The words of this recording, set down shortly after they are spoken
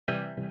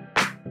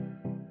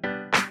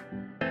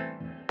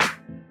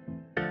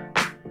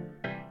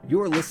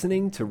You're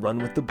listening to Run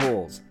with the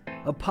Bulls,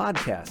 a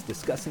podcast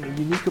discussing a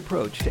unique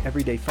approach to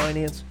everyday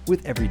finance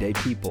with everyday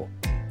people.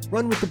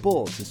 Run with the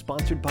Bulls is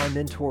sponsored by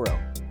Mentoro,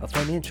 a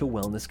financial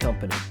wellness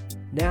company.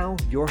 Now,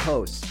 your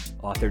hosts,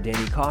 author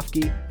Danny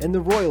Kofke and the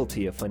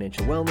royalty of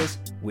financial wellness,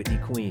 Whitney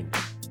Queen.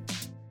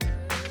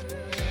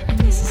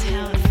 This is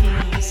how it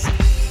feels.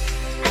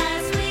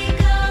 As we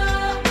go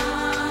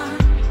on,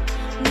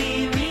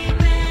 we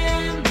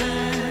remember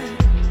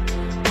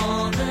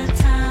all the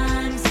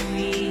times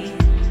we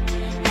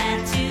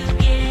had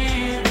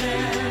together.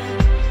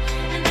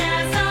 And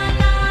as our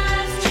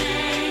lives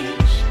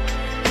change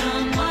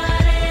from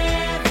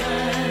whatever,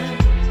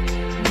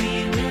 we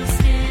will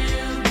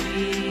still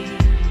be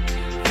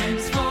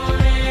friends forever.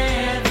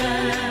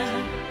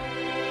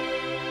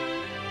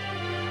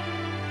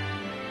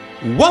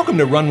 Welcome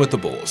to Run with the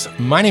Bulls.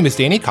 My name is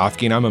Danny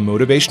Kofke, and I'm a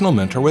motivational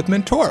mentor with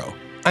Mentoro.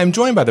 I'm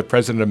joined by the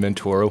president of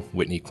Mentoro,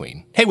 Whitney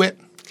Queen. Hey, Whit.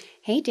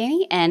 Hey,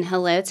 Danny, and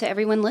hello to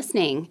everyone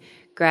listening.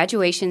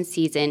 Graduation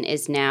season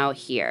is now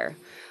here.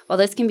 While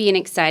this can be an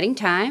exciting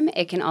time,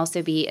 it can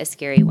also be a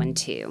scary one,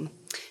 too.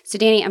 So,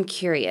 Danny, I'm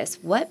curious,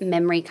 what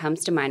memory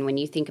comes to mind when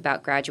you think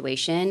about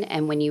graduation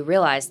and when you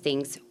realize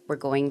things were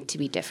going to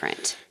be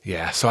different?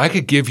 Yeah, so I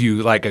could give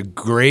you like a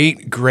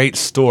great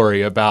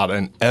story about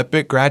an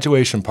epic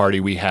graduation party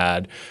we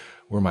had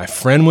where my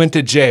friend went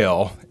to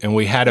jail and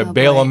we had to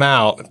bail him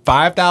out.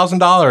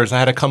 $5,000 I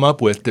had to come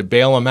up with to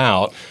bail him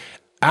out.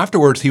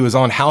 Afterwards, he was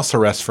on house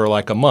arrest for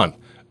like a month.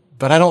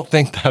 But I don't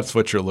think that's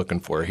what you're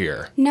looking for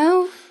here.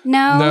 No.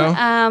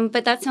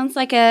 But that sounds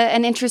like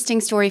an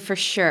interesting story for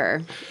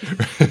sure.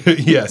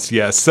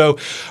 Yes. So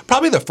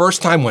probably the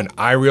first time when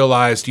I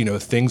realized,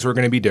 things were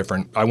going to be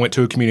different, I went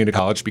to a community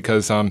college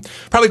because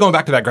probably going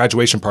back to that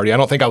graduation party, I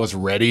don't think I was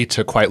ready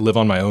to quite live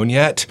on my own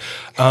yet.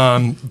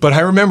 But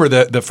I remember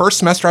the first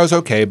semester I was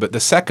okay, but the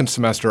second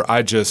semester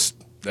I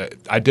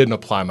didn't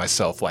apply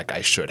myself like I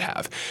should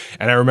have.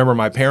 And I remember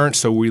my parents,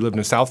 so we lived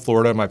in South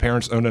Florida, my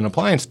parents owned an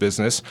appliance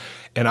business,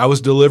 and I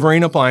was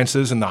delivering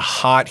appliances in the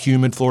hot,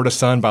 humid Florida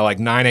sun. By like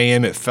 9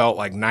 a.m., it felt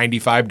like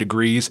 95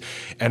 degrees.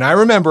 And I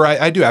remember,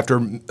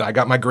 after I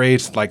got my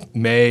grades like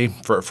May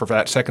for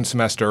that second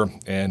semester,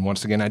 and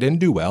once again, I didn't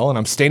do well, and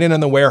I'm standing in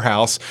the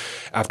warehouse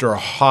after a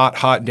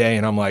hot day,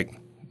 and I'm like,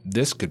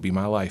 this could be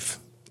my life.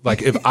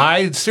 Like if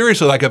I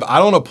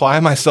don't apply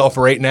myself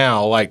right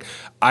now, like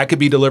I could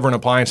be delivering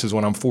appliances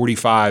when I'm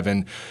 45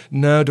 and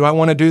no, do I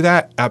want to do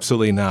that?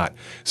 Absolutely not.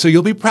 So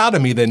you'll be proud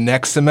of me the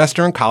next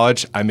semester in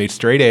college, I made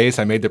straight A's,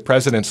 I made the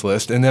president's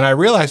list. And then I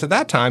realized at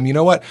that time, you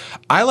know what?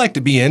 I like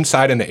to be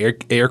inside in the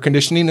air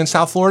conditioning in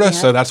South Florida. Yeah.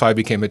 So that's why I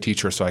became a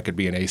teacher so I could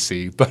be an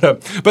AC.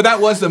 But that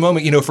was the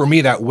moment, for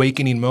me, that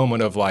awakening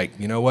moment of like,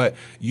 you know what?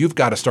 You've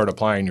got to start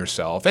applying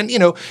yourself. And,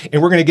 and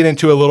we're going to get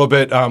into a little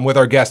bit with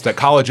our guest that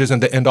college isn't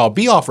the end all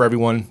be all for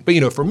everyone.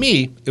 But, for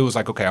me, it was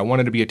like, okay, I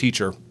wanted to be a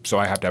teacher, so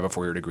I have to have a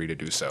 4-year degree to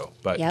do so.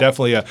 But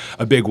Definitely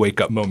a big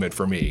wake-up moment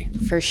for me.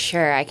 For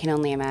sure. I can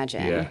only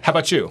imagine. Yeah. How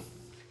about you?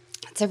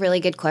 That's a really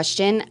good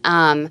question.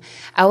 I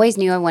always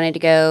knew I wanted to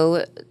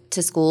go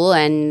to school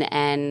and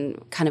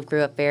kind of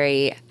grew up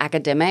very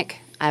academic.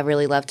 I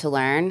really love to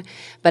learn.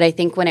 But I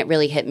think when it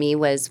really hit me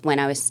was when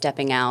I was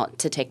stepping out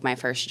to take my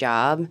first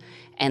job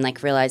and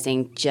like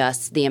realizing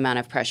just the amount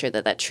of pressure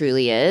that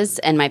truly is.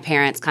 And my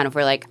parents kind of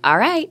were like, all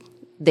right,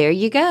 there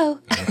you go.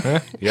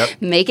 Yep.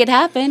 Make it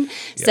happen.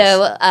 Yes.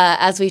 So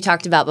as we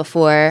talked about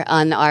before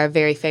on our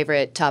very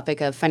favorite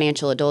topic of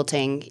financial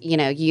adulting,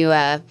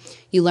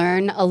 you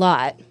learn a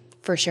lot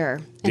for sure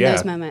in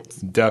those moments.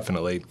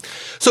 Definitely.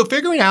 So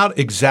figuring out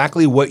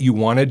exactly what you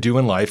want to do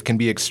in life can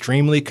be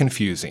extremely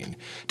confusing.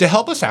 To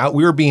help us out,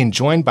 we are being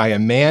joined by a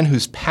man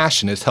whose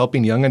passion is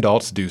helping young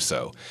adults do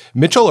so.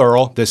 Mitchell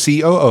Earl, the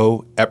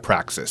COO at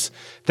Praxis.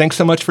 Thanks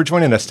so much for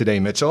joining us today,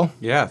 Mitchell.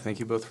 Yeah,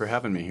 thank you both for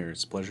having me here.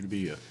 It's a pleasure to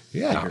be here.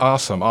 Yeah,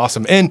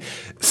 awesome. And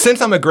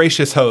since I'm a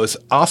gracious host,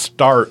 I'll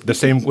start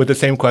with the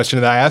same question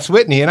that I asked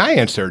Whitney and I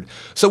answered.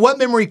 So what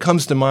memory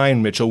comes to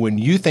mind, Mitchell, when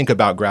you think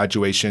about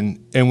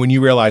graduation and when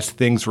you realize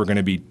things were going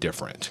to be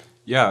different?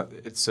 Yeah,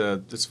 it's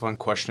a fun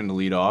question to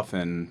lead off.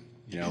 And,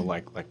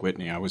 like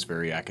Whitney, I was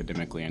very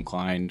academically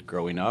inclined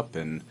growing up,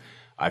 and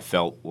I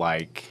felt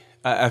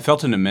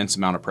an immense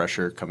amount of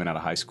pressure coming out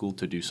of high school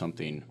to do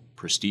something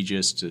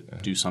prestigious, to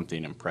do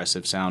something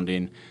impressive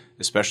sounding,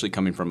 especially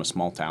coming from a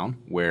small town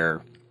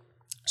where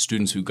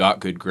students who got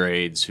good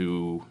grades,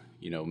 who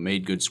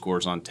made good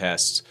scores on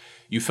tests,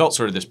 you felt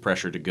sort of this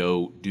pressure to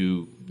go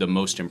do the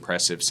most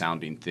impressive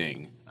sounding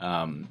thing.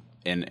 And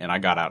I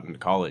got out into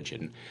college,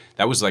 and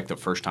that was like the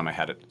first time I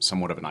had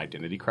somewhat of an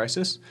identity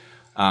crisis.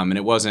 And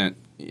it wasn't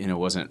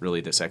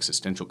really this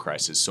existential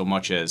crisis so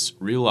much as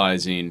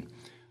realizing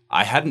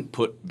I hadn't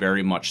put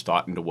very much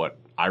thought into what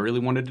I really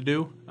wanted to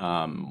do,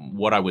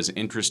 what I was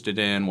interested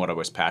in, what I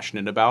was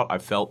passionate about. I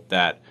felt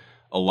that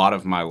a lot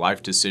of my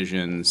life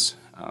decisions,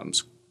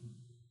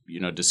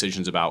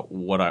 decisions about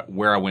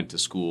where I went to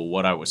school,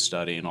 what I was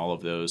studying, all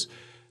of those,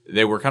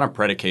 they were kind of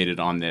predicated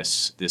on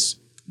this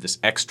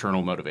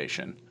external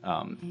motivation.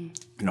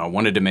 I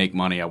wanted to make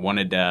money. I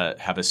wanted to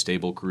have a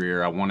stable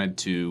career. I wanted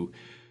to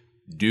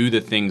do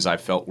the things I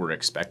felt were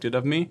expected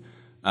of me.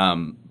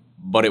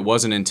 But it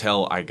wasn't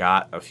until I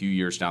got a few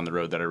years down the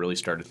road that I really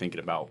started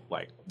thinking about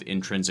like the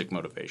intrinsic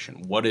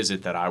motivation. What is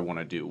it that I want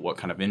to do? What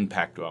kind of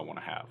impact do I want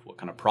to have? What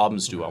kind of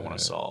problems do I want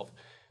to solve?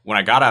 When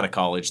I got out of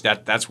college,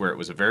 that's where it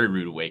was a very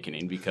rude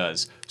awakening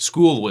because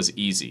school was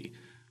easy.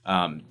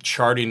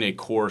 Charting a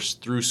course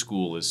through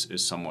school is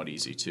somewhat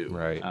easy too.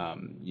 Right.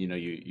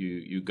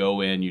 You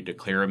go in, you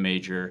declare a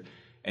major,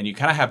 and you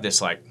kind of have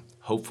this like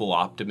hopeful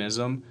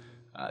optimism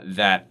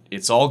that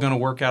it's all going to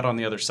work out on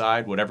the other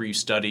side. Whatever you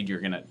studied,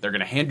 they're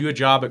gonna hand you a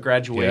job at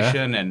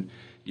graduation, and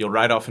you'll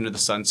ride off into the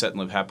sunset and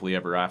live happily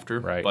ever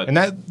after. Right. But And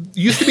that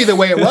used to be the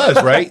way it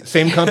was, right?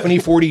 Same company,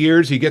 40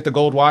 years, you get the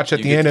gold watch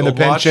at the end and the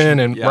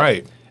pension,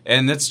 right.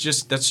 And that's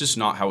just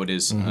not how it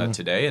is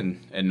today,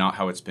 and not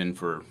how it's been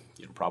for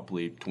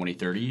probably 20,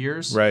 30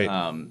 years. Right.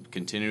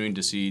 Continuing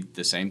to see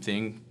the same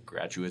thing,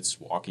 graduates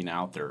walking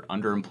out, they're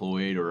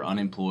underemployed or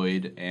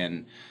unemployed,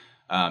 and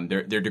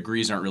their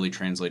degrees aren't really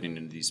translating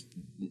into these,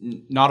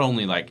 not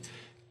only like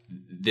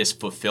this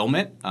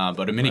fulfillment,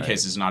 but in many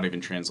cases not even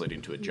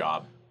translating to a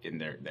job in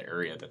the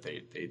area that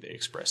they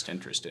expressed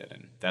interest in.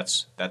 And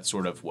that's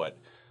sort of what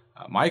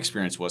my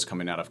experience was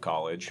coming out of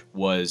college,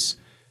 was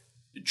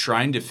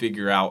trying to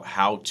figure out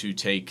how to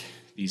take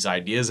these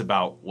ideas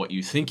about what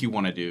you think you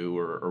want to do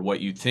or what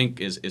you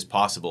think is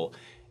possible,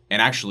 and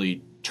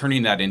actually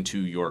turning that into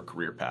your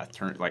career path,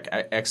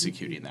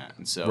 executing that.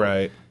 And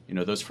so,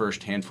 those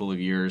first handful of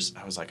years,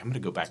 I was like, I'm going to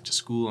go back to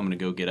school. I'm going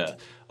to go get a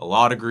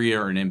law degree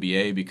or an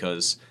MBA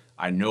because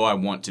I know I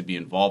want to be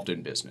involved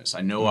in business.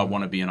 I know I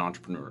want to be an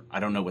entrepreneur. I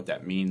don't know what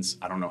that means.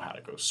 I don't know how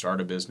to go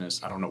start a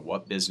business. I don't know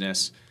what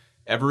business.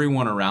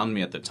 Everyone around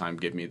me at the time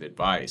gave me the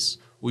advice,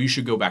 well, you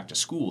should go back to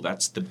school.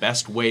 That's the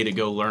best way to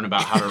go learn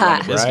about how to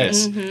run a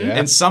business.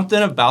 And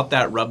something about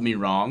that rubbed me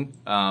wrong.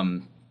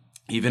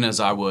 Even as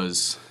I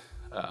was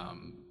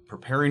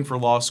preparing for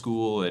law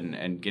school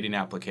and getting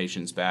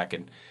applications back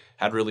and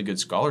had really good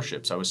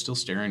scholarships, I was still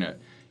staring at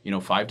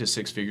 5 to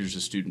 6 figures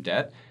of student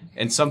debt.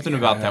 And something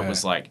about that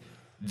was like,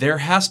 there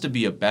has to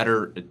be a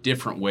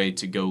different way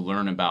to go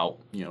learn about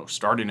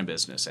starting a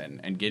business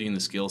and getting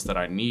the skills that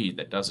I need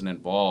that doesn't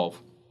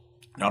involve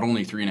not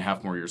only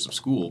 3.5 more years of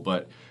school,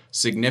 but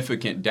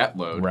significant debt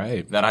load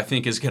that I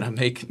think is going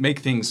to make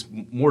things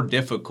more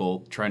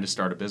difficult trying to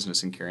start a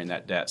business and carrying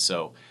that debt.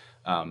 So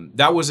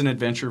that was an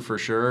adventure for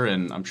sure,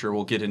 and I'm sure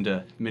we'll get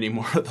into many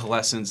more of the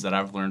lessons that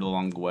I've learned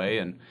along the way.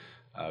 And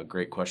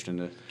great question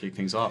to kick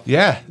things off.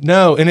 Yeah,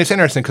 no, and it's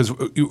interesting because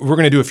we're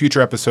going to do a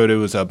future episode. It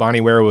was Bonnie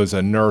Ware was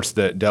a nurse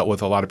that dealt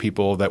with a lot of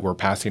people that were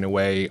passing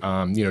away,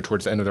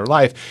 towards the end of their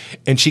life,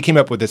 and she came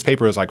up with this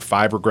paper. It was like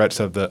 5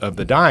 regrets of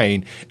the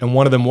dying, and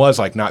one of them was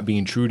like not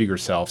being true to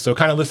yourself. So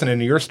kind of listening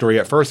to your story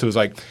at first, it was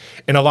like,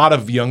 and a lot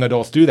of young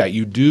adults do that.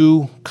 You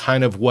do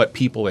kind of what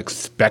people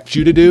expect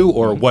you to do,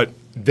 or what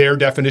their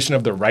definition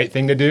of the right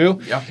thing to do.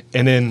 Yeah.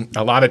 And then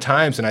a lot of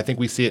times, and I think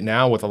we see it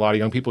now with a lot of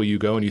young people, you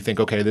go and you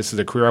think, okay, this is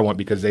a career I want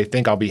because they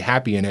think I'll be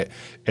happy in it.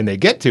 And they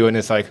get to it and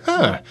it's like,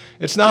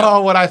 it's not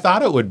all what I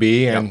thought it would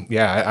be. And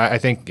I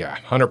think,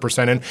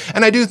 100%.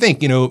 And I do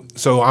think,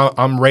 so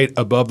I'm right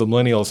above the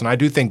millennials. And I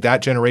do think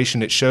that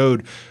generation, it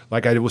showed,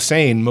 like I was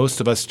saying,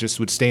 most of us just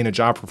would stay in a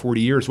job for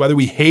 40 years, whether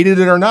we hated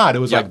it or not. It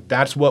was like,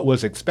 that's what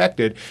was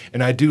expected.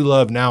 And I do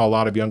love now a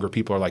lot of younger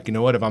people are like, you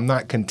know what, if I'm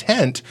not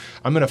content,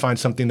 I'm going to find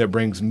something that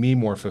brings me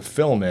more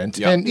fulfillment.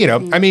 And,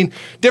 I mean,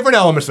 different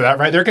elements of that,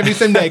 right? There can be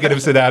some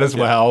negatives to that as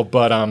well.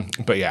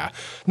 But yeah.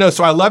 No,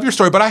 so I love your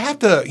story, but I have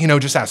to,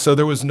 just ask, so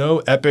there was no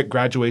epic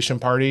graduation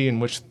party in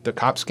which the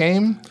cops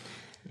came?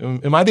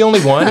 Am I the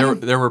only one?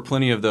 There were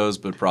plenty of those,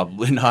 but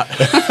probably not,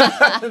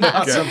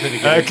 not something to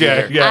get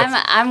into here.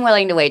 I'm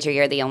willing to wager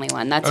you're the only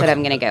one. That's what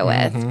I'm going to go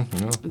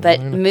with.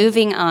 But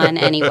moving on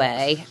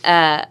anyway,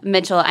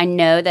 Mitchell, I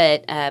know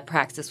that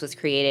Praxis was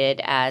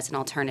created as an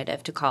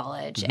alternative to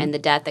college and the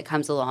debt that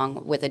comes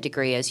along with a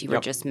degree, as you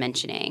were just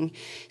mentioning.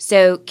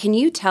 So can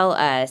you tell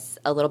us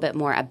a little bit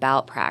more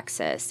about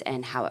Praxis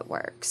and how it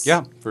works?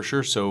 Yeah, for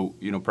sure. So,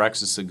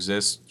 Praxis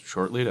exists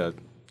shortly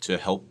to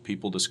help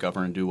people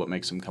discover and do what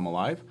makes them come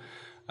alive.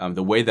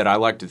 The way that I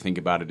like to think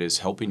about it is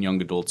helping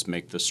young adults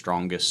make the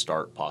strongest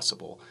start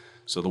possible.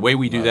 So the way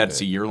we do that,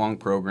 it's a year-long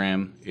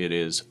program. It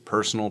is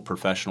personal,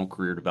 professional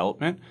career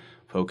development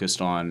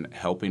focused on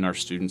helping our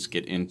students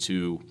get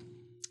into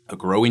a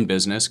growing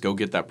business, go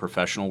get that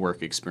professional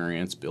work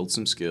experience, build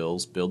some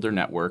skills, build their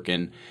network,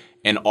 and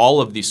all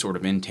of these sort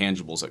of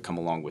intangibles that come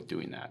along with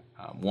doing that.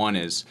 One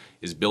is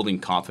building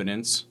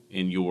confidence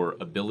in your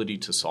ability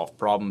to solve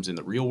problems in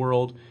the real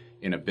world,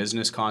 in a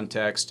business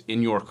context,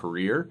 in your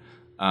career.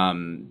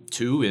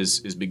 2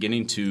 is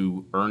beginning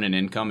to earn an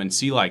income and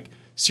see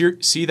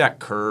that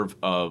curve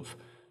of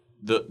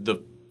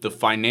the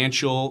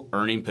financial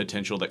earning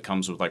potential that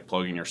comes with like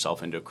plugging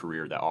yourself into a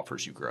career that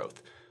offers you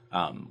growth,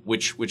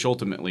 which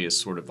ultimately is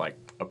sort of like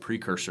a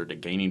precursor to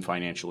gaining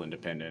financial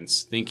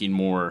independence, thinking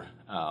more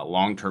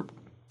long term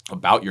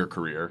about your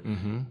career.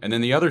 And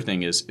then the other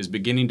thing is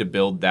beginning to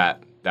build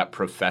that that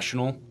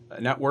professional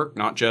network,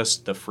 not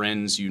just the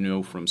friends you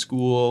know from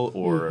school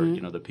or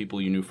the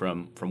people you knew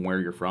from where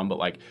you're from, but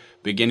like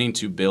beginning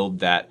to build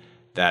that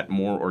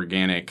more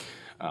organic,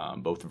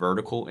 both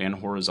vertical and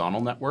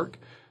horizontal network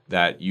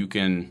that you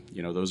can,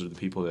 those are the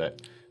people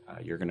that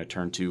you're going to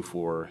turn to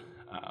for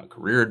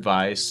career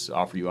advice,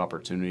 offer you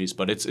opportunities,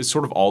 but it's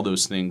sort of all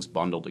those things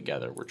bundled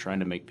together. We're trying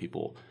to make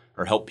people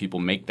or help people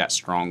make that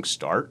strong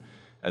start,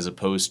 as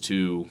opposed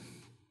to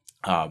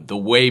the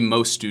way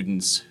most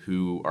students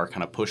who are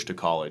kind of pushed to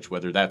college,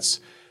 whether that's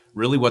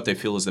really what they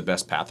feel is the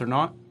best path or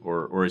not,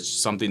 or it's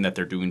something that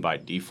they're doing by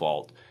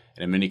default.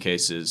 And in many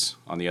cases,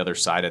 on the other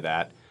side of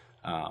that,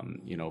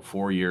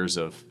 4 years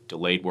of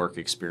delayed work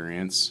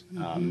experience,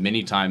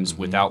 many times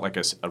without like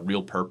a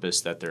real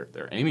purpose that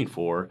they're aiming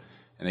for.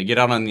 And they get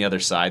out on the other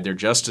side, they're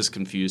just as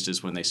confused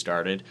as when they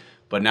started,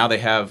 but now they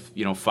have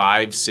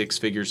 5-6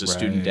 figures of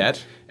student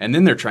debt, and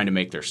then they're trying to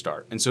make their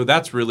start. And so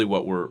that's really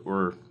what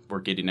we're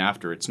getting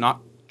after. It's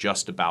not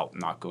just about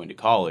not going to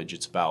college;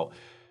 it's about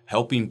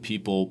helping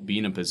people be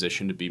in a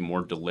position to be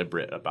more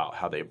deliberate about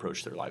how they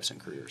approach their lives and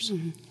careers.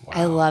 Wow,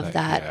 I love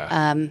that.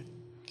 Yeah.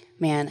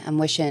 Man, I'm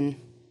wishing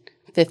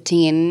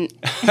 15,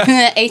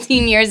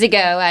 18 years ago,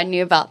 I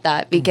knew about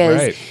that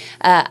because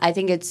I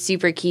think it's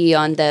super key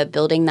on the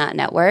building that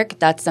network.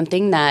 That's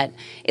something that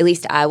at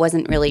least I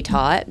wasn't really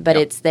taught, but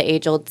it's the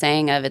age-old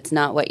saying of it's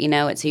not what you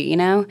know, it's who you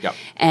know. Yep.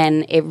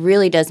 And it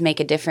really does make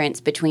a difference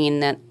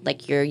between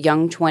like your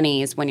young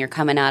 20s when you're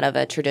coming out of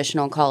a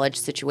traditional college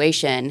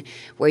situation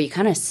where you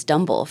kind of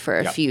stumble for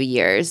a few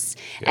years.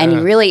 Yeah. And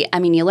you really,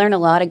 you learn a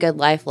lot of good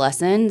life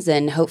lessons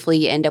and hopefully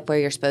you end up where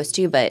you're supposed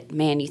to. But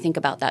man, you think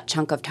about that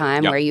chunk of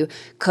time where you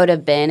could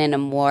have been in a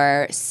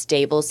more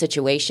stable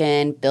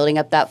situation, building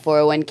up that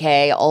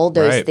 401k, all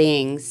those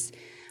things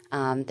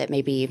that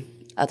maybe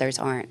others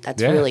aren't.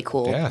 That's really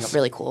cool. Yes.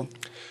 Really cool.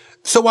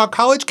 So while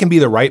college can be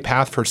the right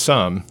path for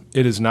some,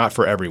 it is not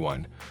for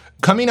everyone.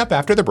 Coming up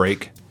after the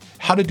break,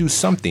 how to do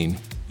something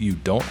you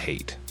don't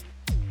hate.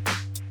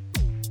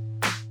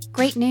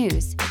 Great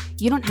news.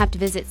 You don't have to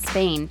visit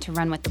Spain to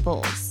run with the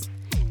Bulls.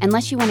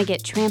 Unless you want to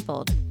get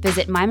trampled,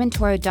 visit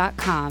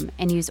mymentoro.com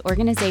and use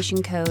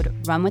organization code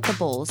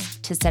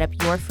RUNWITHTHEBULLS to set up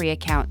your free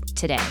account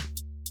today.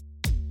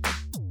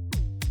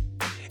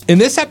 In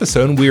this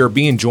episode, we are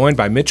being joined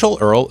by Mitchell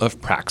Earl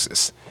of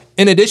Praxis.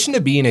 In addition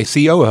to being a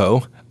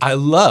COO, I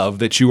love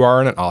that you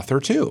are an author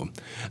too.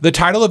 The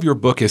title of your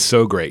book is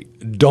so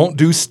great. Don't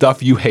Do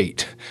Stuff You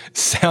Hate.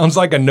 Sounds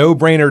like a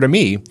no-brainer to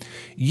me.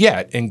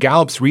 Yet, in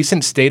Gallup's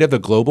recent State of the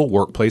Global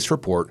Workplace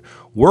report,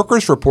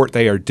 workers report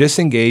they are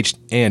disengaged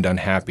and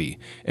unhappy.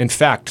 In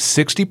fact,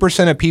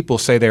 60% of people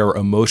say they are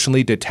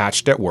emotionally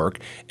detached at work,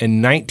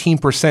 and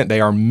 19%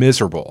 they are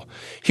miserable.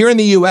 Here in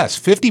the U.S.,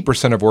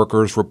 50% of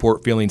workers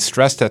report feeling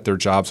stressed at their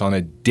jobs on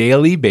a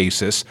daily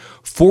basis,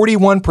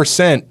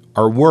 41%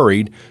 are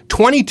worried,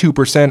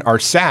 22% are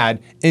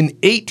sad, and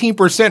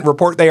 18%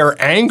 report they are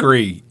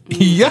angry.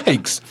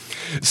 Yikes.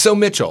 So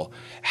Mitchell,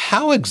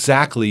 how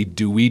exactly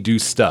do we do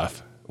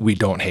stuff we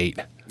don't hate?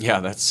 Yeah,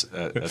 that's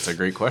a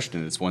great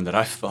question. It's one that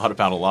I've thought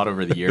about a lot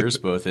over the years,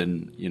 both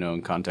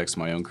in context of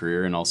my own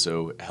career and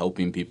also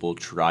helping people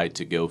try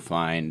to go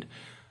find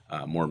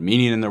more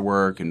meaning in their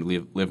work and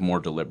live more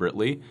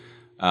deliberately.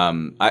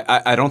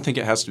 I don't think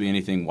it has to be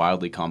anything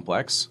wildly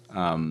complex.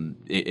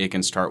 It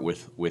can start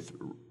with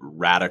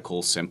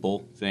radical,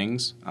 simple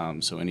things.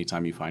 So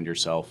anytime you find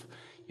yourself,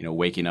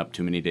 waking up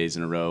too many days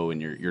in a row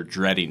and you're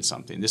dreading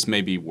something. This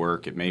may be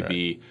work. It may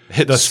be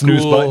hit the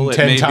snooze button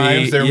 10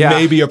 times. There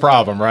may be a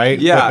problem, right?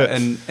 Yeah,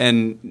 and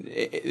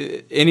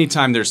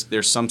anytime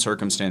there's some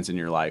circumstance in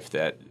your life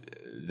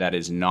that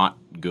is not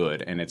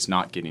good and it's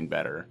not getting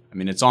better,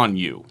 it's on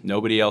you.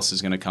 Nobody else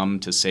is going to come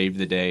to save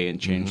the day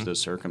and change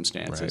those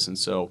circumstances. Right. And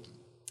so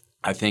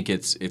I think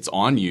it's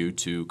on you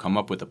to come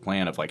up with a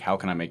plan of like, how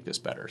can I make this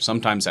better?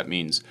 Sometimes that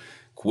means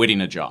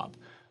quitting a job.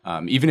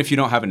 Even if you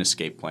don't have an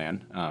escape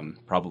plan,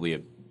 probably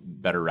a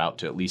better route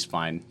to at least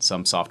find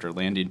some softer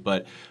landing,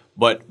 but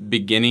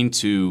beginning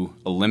to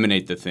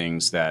eliminate the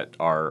things that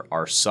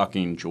are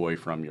sucking joy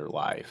from your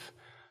life.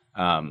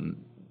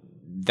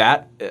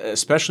 That,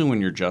 especially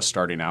when you're just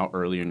starting out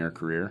early in your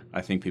career,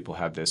 I think people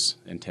have this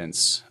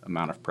intense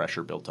amount of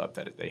pressure built up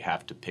that they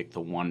have to pick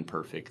the one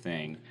perfect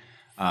thing.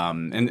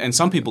 And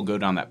some people go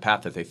down that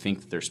path that they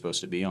think that they're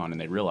supposed to be on, and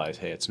they realize,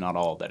 hey, it's not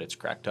all that it's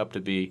cracked up to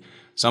be.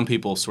 Some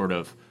people sort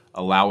of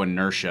allow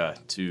inertia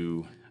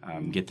to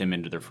get them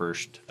into their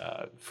first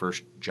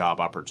job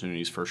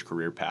opportunities, first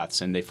career paths,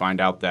 and they find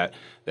out that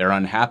they're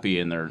unhappy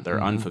and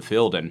they're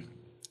unfulfilled. And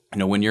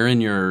when you're in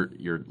your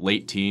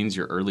late teens,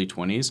 your early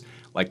 20s,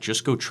 like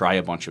just go try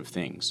a bunch of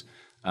things.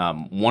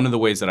 One of the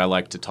ways that I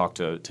like to talk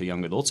to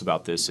young adults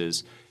about this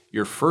is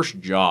your first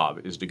job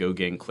is to go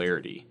gain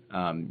clarity.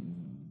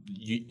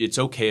 It's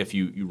okay if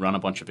you run a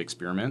bunch of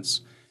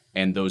experiments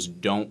and those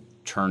don't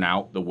turn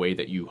out the way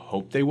that you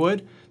hope they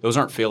would. Those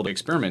aren't failed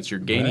experiments. You're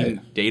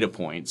gaining data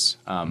points.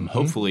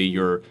 Hopefully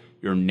you're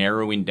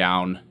narrowing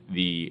down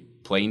the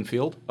playing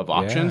field of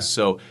options. Yeah.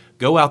 So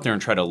go out there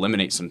and try to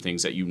eliminate some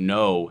things that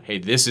hey,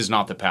 this is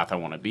not the path I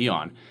want to be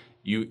on.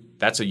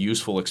 that's a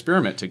useful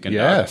experiment to conduct.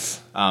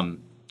 Yes.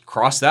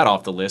 Cross that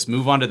off the list,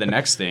 move on to the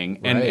next thing,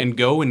 and, Right. and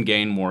go and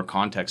gain more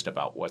context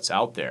about what's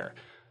out there.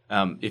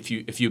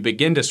 If you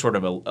begin to sort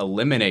of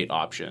eliminate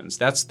options,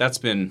 that's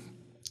been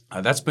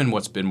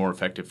what's been more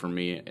effective for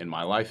me in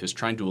my life, is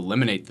trying to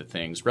eliminate the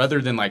things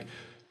rather than like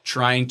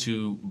trying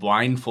to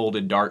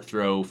blindfolded dart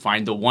throw,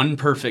 find the one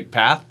perfect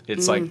path.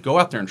 It's like go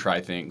out there and try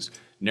things,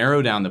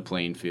 narrow down the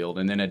playing field,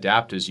 and then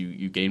adapt as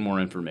you gain more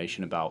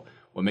information about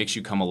what makes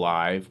you come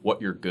alive,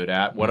 what you're good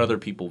at, what other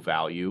people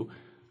value.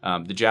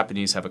 The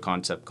Japanese have a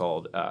concept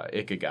called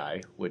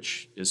ikigai,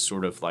 which is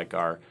sort of like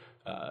our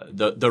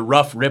the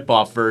rough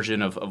rip-off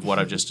version of what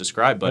I've just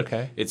described. But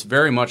Okay. it's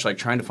very much like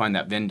trying to find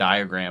that Venn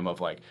diagram of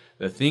like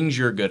the things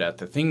you're good at,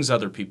 the things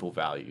other people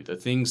value, the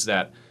things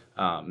that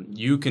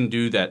you can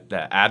do that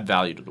add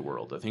value to the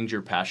world, the things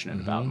you're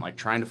passionate about, and like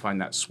trying to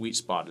find that sweet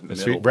spot in the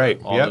middle sweet-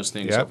 right. where all Yep. those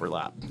things Yep.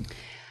 overlap.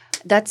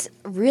 That's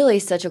really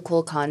such a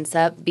cool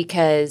concept,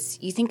 because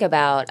you think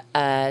about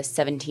a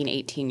 17,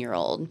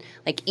 18-year-old.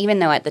 Like, even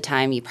though at the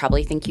time you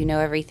probably think you know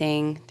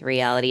everything, the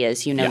reality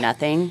is you know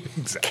nothing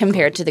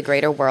compared to the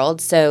greater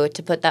world. So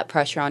to put that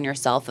pressure on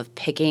yourself of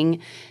picking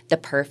the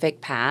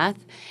perfect path,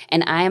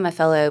 and I am a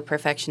fellow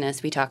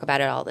perfectionist. We talk about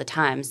it all the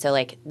time. So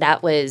like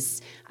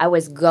I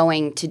was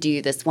going to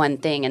do this one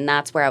thing, and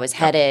that's where I was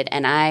headed,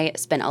 and I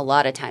spent a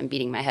lot of time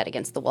beating my head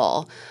against the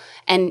wall.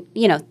 And,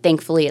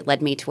 thankfully it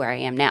led me to where I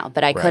am now.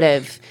 But I could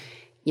have,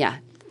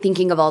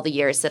 thinking of all the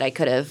years that I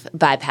could have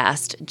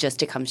bypassed just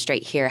to come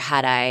straight here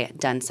had I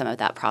done some of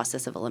that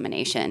process of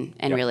elimination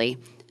and really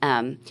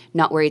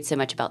not worried so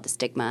much about the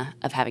stigma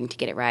of having to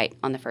get it right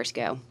on the first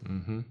go.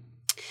 Mm-hmm.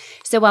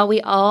 So while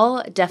we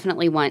all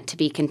definitely want to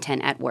be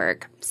content at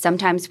work,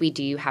 sometimes we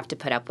do have to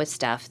put up with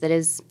stuff that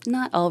is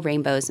not all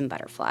rainbows and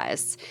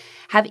butterflies.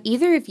 Have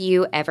either of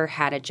you ever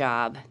had a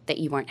job that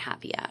you weren't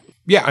happy at?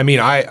 Yeah, I mean,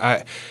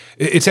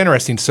 it's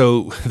interesting.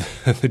 So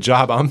the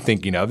job I'm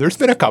thinking of, there's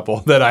been a couple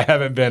that I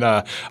haven't been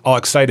all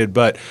excited,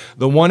 but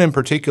the one in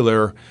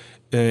particular,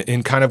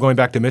 in kind of going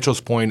back to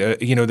Mitchell's point,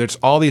 there's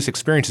all these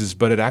experiences,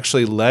 but it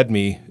actually led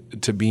me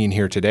to being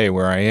here today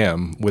where I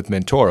am with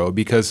Mentoro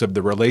because of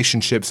the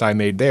relationships I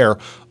made there.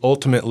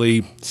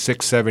 Ultimately,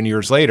 6-7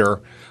 years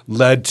later,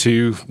 led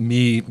to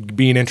me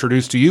being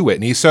introduced to you,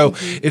 Whitney. So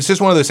it's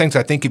just one of those things.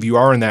 I think if you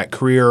are in that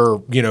career,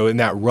 in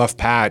that rough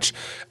patch,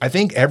 I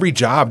think every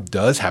job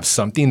does have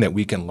something that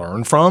we can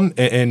learn from.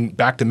 And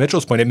back to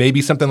Mitchell's point, it may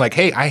be something like,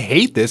 hey, I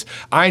hate this.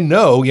 I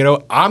know,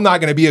 I'm not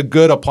going to be a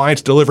good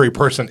appliance delivery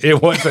person.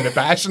 It wasn't a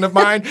passion of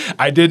mine.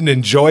 I didn't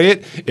enjoy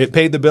it. It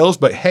paid the bills,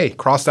 but hey,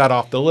 cross that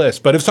off the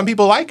list. But if some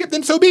people like it,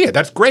 then so be it.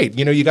 That's great.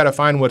 You got to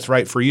find what's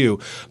right for you.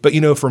 But,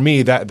 for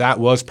me, that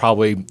was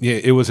probably,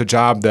 it was a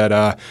job that,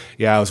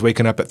 I was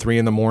waking up at 3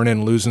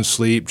 a.m, losing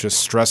sleep, just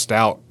stressed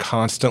out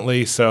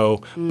constantly.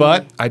 So,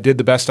 but I did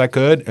the best I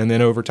could. And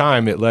then over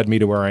time, it led me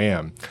to where I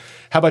am.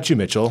 How about you,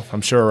 Mitchell?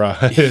 I'm sure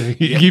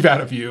you've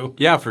had a few.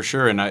 Yeah, for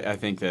sure. And I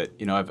think that,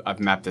 I've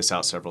mapped this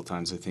out several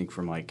times. I think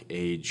from like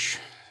age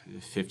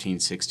 15,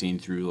 16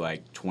 through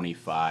like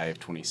 25,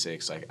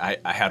 26, like I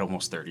had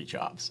almost 30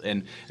 jobs.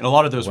 And a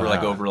lot of those were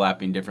like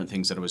overlapping different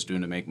things that I was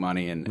doing to make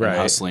money and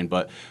hustling.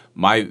 But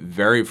my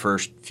very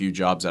first few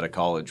jobs out of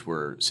college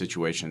were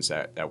situations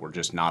that were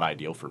just not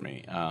ideal for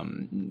me.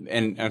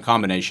 And a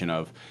combination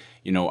of,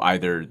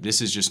 either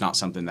this is just not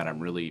something that I'm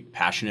really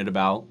passionate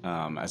about,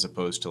 as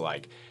opposed to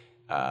like,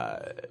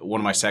 one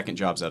of my second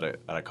jobs out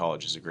of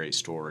college is a great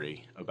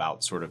story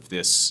about sort of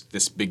this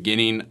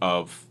beginning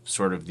of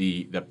sort of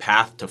the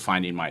path to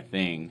finding my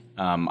thing.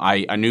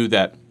 I knew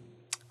that,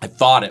 I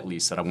thought at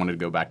least that I wanted to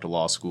go back to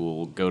law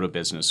school, go to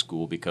business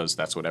school, because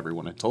that's what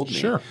everyone had told me.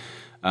 Sure.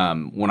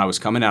 When I was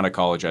coming out of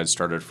college, I had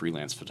started a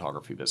freelance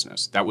photography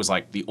business. That was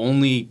like the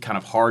only kind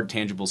of hard,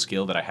 tangible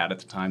skill that I had at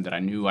the time that I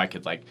knew I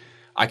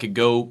could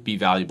go be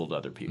valuable to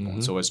other people.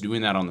 And so I was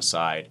doing that on the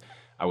side.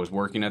 I was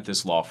working at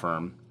this law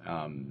firm,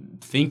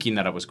 thinking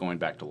that I was going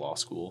back to law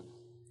school,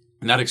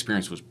 and that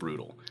experience was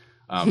brutal.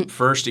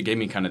 First, it gave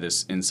me kind of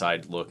this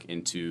inside look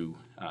into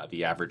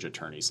the average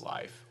attorney's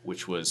life,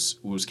 which was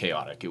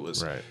chaotic. It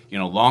was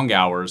long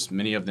hours,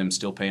 many of them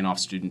still paying off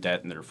student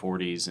debt in their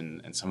 40s,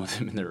 and some of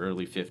them in their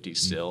early 50s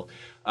still.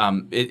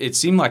 It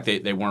seemed like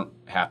they weren't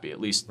happy, at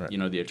least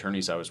the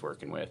attorneys I was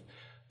working with.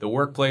 The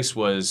workplace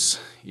was,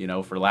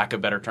 for lack of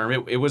a better term,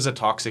 it was a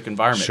toxic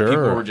environment. Sure.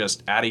 People were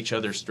just at each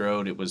other's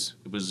throat. It was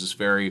this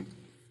very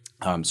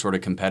sort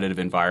of competitive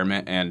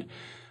environment. And,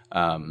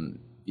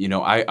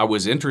 I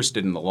was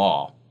interested in the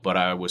law, but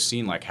I was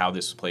seeing like how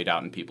this played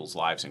out in people's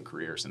lives and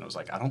careers. And I was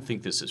like, I don't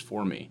think this is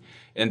for me.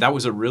 And that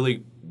was a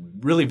really,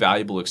 really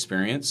valuable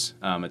experience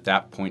at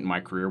that point in my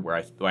career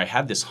where I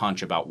had this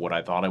hunch about what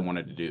I thought I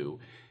wanted to do,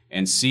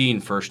 and seeing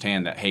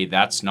firsthand that, hey,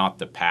 that's not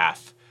the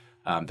path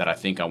that I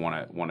think I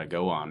want to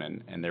go on.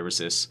 And there was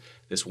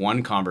this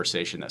one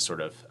conversation that sort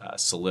of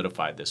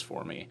solidified this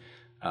for me.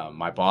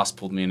 My boss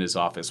pulled me in his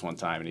office one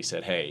time and he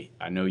said, hey,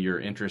 I know you're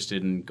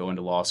interested in going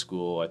to law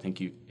school.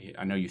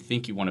 I know you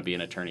think you want to be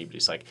an attorney, but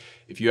he's like,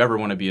 if you ever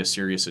want to be a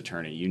serious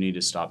attorney, you need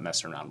to stop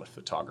messing around with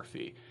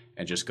photography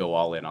and just go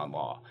all in on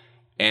law.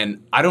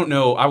 And I don't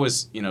know, I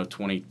was,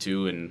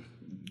 22 and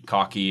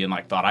cocky and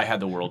like thought I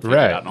had the world figured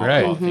out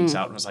and all things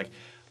out. And I was like,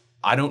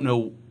 I don't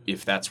know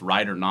if that's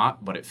right or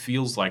not, but it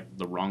feels like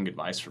the wrong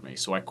advice for me.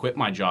 So I quit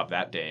my job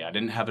that day. I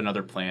didn't have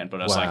another plan, but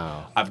I was like,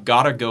 I've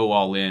got to go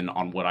all in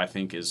on what I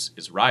think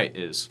is right,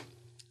 is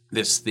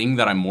this thing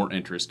that I'm more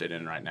interested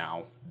in right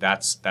now.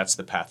 That's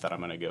the path that I'm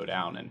going to go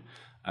down. And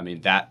I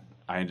mean, I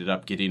ended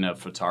up getting a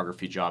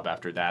photography job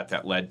after that.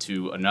 That led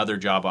to another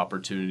job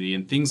opportunity,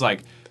 and things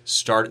like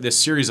this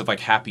series of like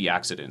happy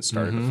accidents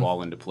started to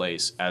fall into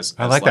place. I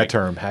like that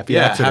term, happy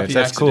accidents.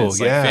 That's cool. Like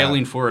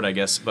failing forward, I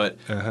guess. But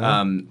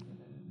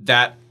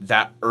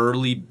that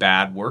early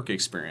bad work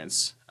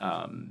experience,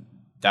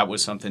 that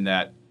was something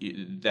that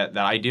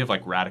idea of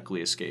like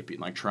radically escaping,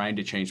 like trying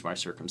to change my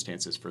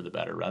circumstances for the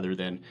better rather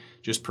than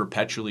just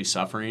perpetually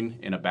suffering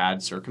in a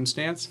bad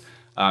circumstance.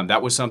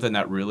 That was something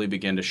that really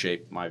began to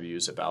shape my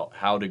views about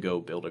how to go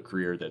build a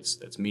career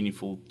that's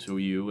meaningful to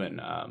you. And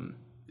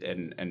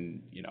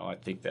I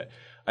think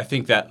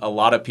that a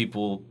lot of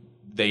people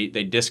they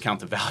discount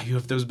the value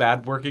of those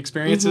bad work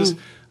experiences.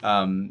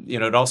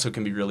 It also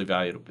can be really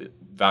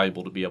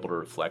valuable to be able to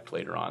reflect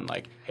later on,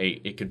 like,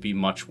 hey, it could be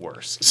much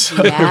worse. So,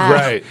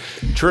 right.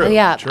 True.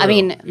 Yeah. True. I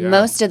mean,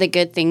 most of the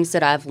good things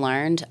that I've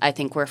learned, I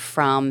think, were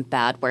from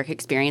bad work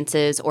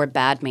experiences or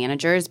bad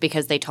managers,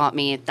 because they taught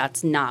me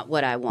that's not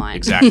what I want.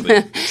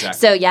 Exactly.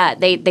 So, yeah,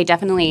 they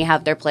definitely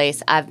have their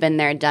place. I've been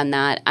there, done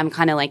that. I'm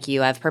kind of like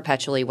you. I've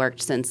perpetually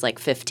worked since like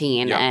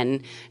 15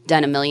 and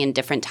done a million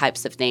different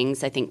types of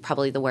things. I think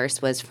probably the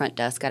worst was front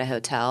desk at a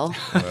hotel.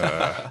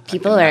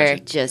 People are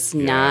just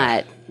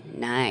not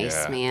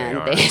nice,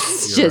 man.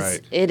 It's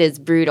just, it is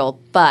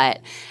brutal.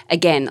 But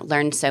again,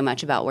 learned so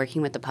much about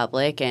working with the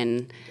public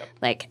and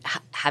like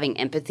having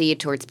empathy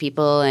towards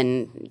people.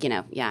 And,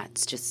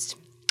 it's just,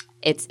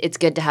 it's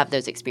good to have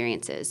those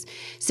experiences.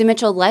 So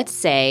Mitchell, let's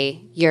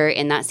say you're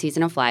in that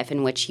season of life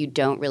in which you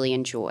don't really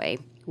enjoy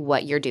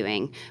what you're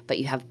doing, but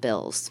you have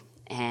bills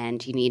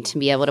and you need to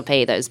be able to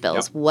pay those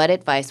bills. Yep. What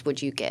advice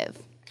would you give?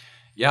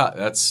 Yeah,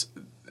 that's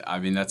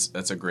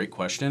a great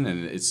question,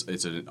 and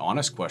it's an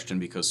honest question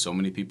because so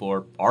many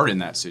people are in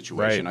that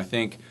situation. Right. I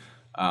think,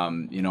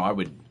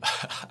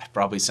 I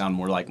probably sound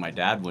more like my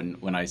dad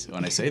when I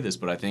say this,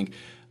 but I think,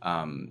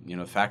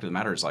 the fact of the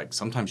matter is, like,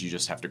 sometimes you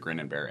just have to grin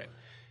and bear it,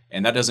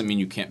 and that doesn't mean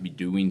you can't be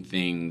doing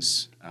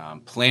things,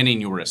 planning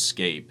your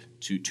escape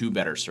to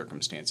better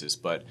circumstances.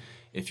 But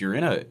if you're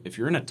in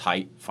a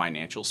tight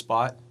financial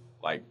spot,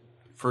 like,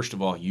 first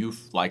of all, you're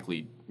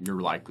likely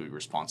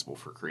responsible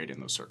for creating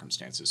those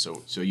circumstances.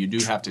 So you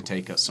do have to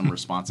take some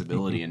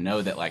responsibility and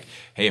know that, like,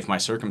 hey, if my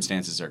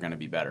circumstances are going to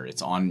be better,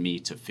 it's on me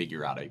to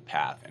figure out a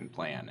path and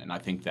plan. And I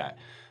think that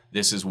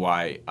this is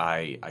why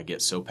I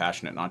get so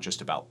passionate, not just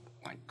about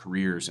like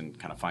careers and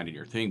kind of finding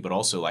your thing, but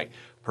also like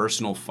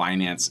personal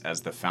finance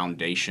as the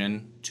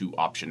foundation to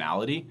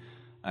optionality,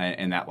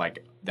 and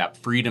that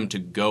freedom to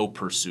go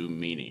pursue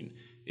meaning.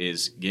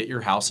 Is get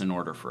your house in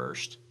order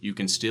first. You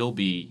can still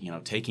be,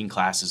 taking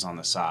classes on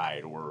the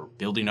side or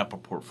building up a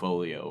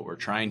portfolio or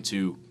trying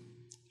to,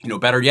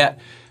 better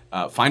yet,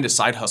 find a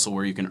side hustle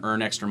where you can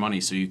earn extra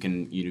money so you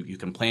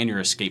can plan your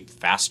escape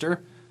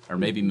faster, or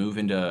maybe move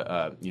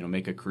into,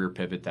 make a career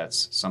pivot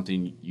that's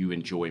something you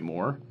enjoy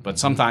more. But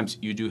sometimes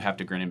you do have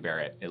to grin and bear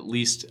it, at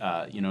least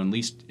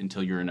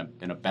until you're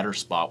in a better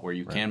spot where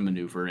you can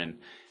maneuver and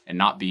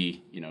not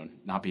be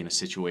in a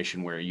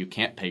situation where you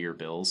can't pay your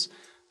bills.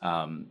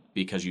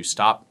 Because you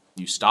stop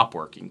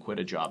working, quit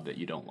a job that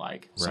you don't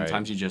like. Right.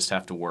 Sometimes you just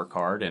have to work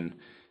hard and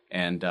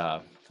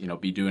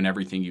be doing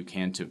everything you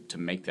can to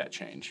make that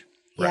change.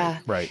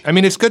 Right. I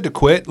mean, it's good to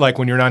quit, like,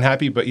 when you're not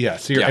happy, but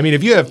I mean,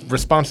 if you have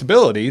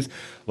responsibilities,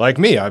 like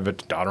me, I have a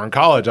daughter in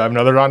college, I have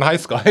another daughter in high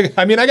school.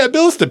 I mean, I got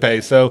bills to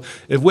pay. So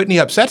if Whitney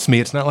upsets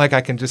me, it's not like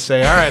I can just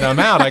say, all right, I'm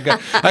out. I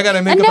got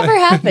to make it never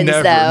happens,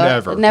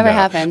 though. Never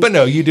happens. But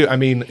no, you do. I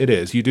mean, it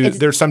is. You do.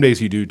 There's some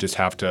days you do just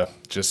have to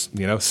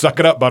suck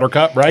it up,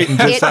 buttercup, right?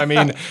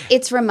 And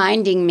it's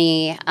reminding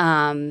me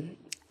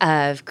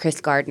of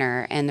Chris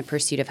Gardner and The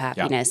Pursuit of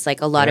Happiness.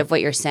 Like, a lot of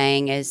what you're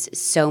saying is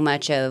so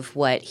much of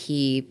what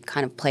he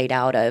kind of played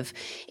out of.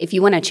 If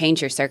you want to change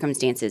your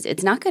circumstances,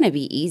 it's not going to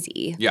be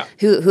easy. Yeah.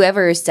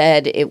 Whoever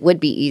said it would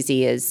be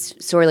easy is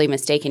sorely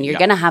mistaken. You're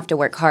going to have to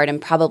work hard,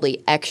 and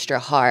probably extra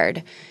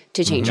hard,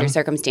 to change your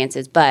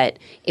circumstances. But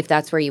if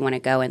that's where you want to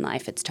go in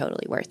life, it's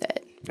totally worth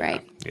it.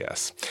 Right. Yeah.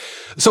 Yes.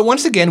 So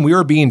once again, we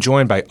are being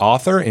joined by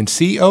author and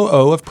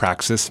COO of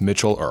Praxis,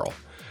 Mitchell Earl.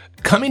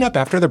 Coming up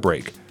after the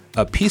break,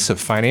 a piece of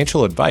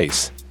financial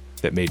advice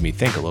that made me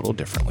think a little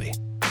differently.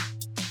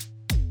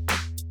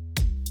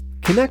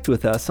 Connect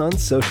with us on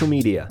social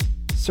media.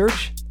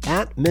 Search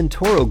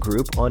 @Mentoro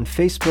Group on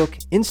Facebook,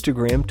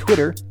 Instagram,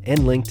 Twitter,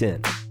 and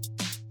LinkedIn.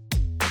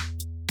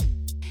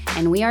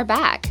 And we are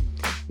back.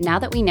 Now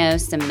that we know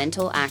some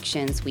mental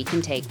actions we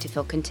can take to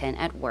feel content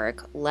at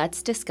work,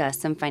 let's discuss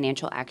some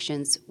financial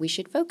actions we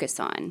should focus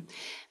on.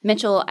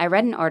 Mitchell, I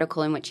read an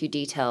article in which you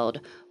detailed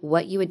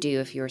what you would do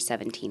if you were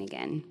 17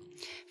 again.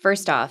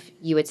 First off,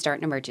 you would start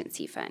an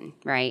emergency fund,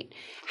 right?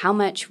 How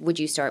much would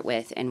you start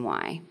with and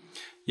why?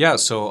 Yeah,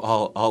 so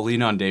I'll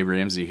lean on Dave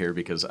Ramsey here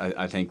because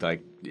I think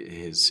like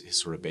his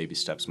sort of baby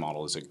steps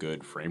model is a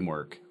good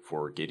framework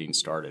for getting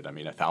started. I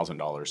mean,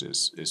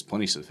 $1,000 is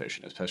plenty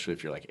sufficient, especially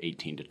if you're like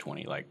 18 to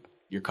 20. Like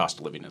your cost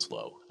of living is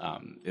low.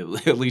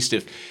 At least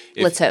if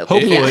Let's hope.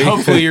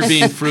 hopefully you're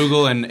being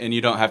frugal and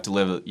you don't have to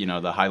live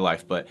the high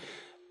life. But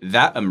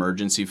that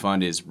emergency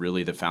fund is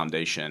really the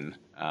foundation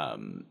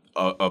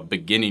of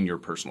beginning your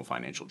personal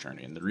financial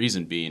journey. And the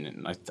reason being,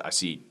 and I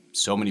see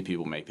so many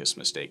people make this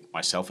mistake,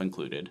 myself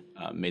included,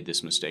 made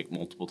this mistake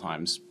multiple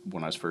times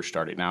when I was first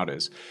starting out,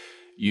 is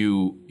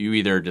you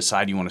either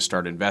decide you want to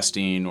start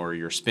investing or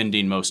you're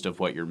spending most of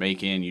what you're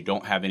making. You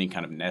don't have any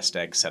kind of nest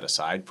egg set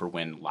aside for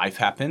when life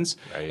happens.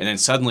 Right. And then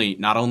suddenly,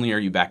 not only are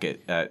you back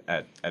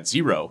at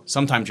zero,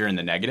 sometimes you're in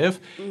the negative,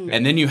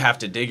 and then you have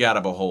to dig out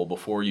of a hole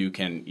before you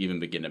can even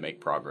begin to make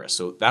progress.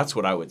 So that's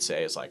what I would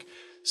say is like,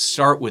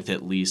 start with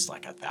at least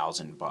like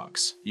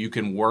 $1,000. You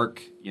can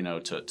work,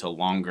 to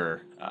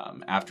longer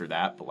after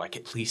that, but like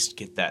at least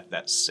get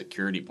that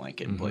security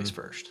blanket in place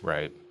first.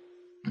 Right.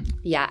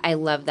 Yeah, I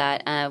love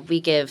that. We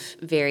give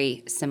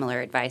very similar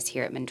advice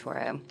here at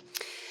Mentoro.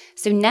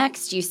 So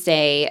next you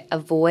say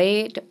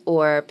avoid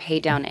or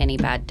pay down any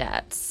bad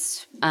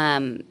debts.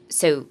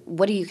 So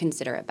what do you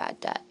consider a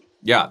bad debt?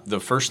 Yeah, the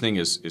first thing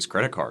is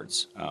credit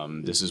cards.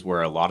 This is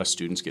where a lot of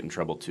students get in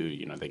trouble too.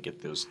 They get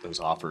those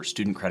offers,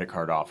 student credit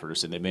card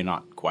offers, and they may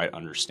not quite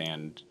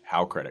understand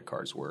how credit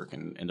cards work.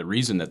 And the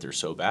reason that they're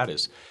so bad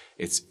is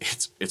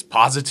it's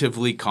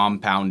positively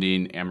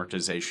compounding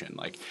amortization.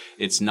 Like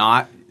it's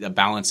not a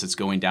balance that's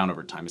going down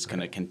over time. It's going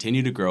to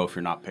continue to grow if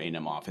you're not paying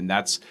them off. And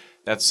that's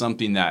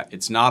something that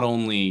it's not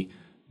only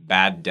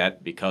bad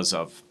debt because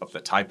of the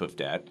type of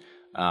debt.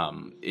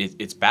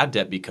 It's bad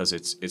debt because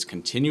it's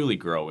continually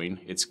growing.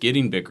 It's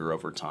getting bigger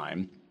over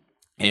time,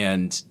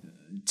 and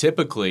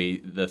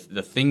typically the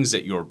things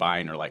that you're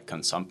buying are like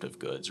consumptive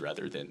goods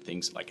rather than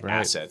things like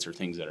assets or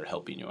things that are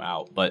helping you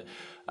out. But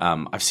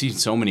I've seen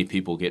so many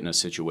people get in a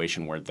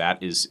situation where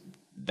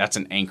that's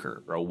an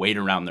anchor or a weight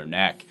around their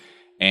neck.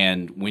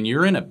 And when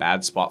you're in a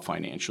bad spot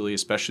financially,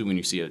 especially when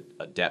you see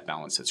a debt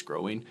balance that's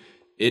growing,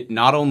 it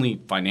not only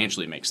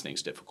financially makes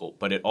things difficult,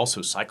 but it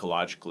also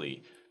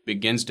psychologically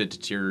begins to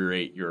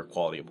deteriorate your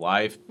quality of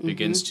life,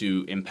 begins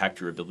to impact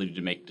your ability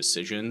to make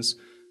decisions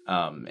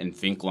and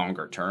think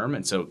longer term.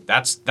 And so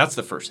that's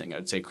the first thing.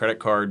 I'd say credit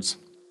cards,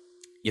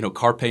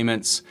 car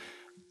payments,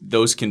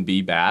 those can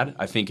be bad.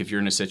 I think if you're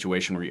in a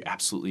situation where you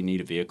absolutely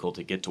need a vehicle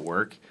to get to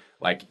work,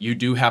 like you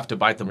do have to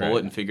bite the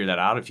bullet and figure that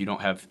out if you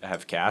don't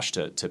have cash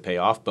to pay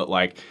off. But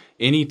like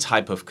any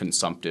type of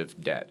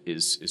consumptive debt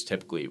is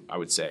typically, I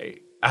would say,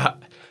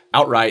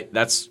 outright,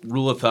 that's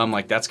rule of thumb.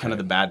 Like that's kind of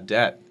the bad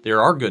debt.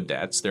 There are good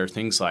debts. There are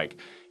things like,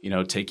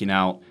 taking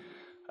out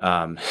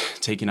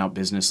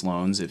business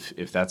loans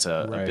if that's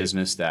a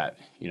business that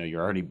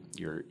you're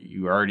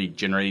already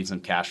generating some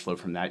cash flow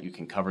from that. You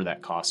can cover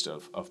that cost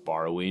of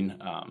borrowing,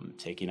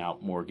 taking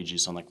out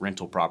mortgages on like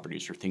rental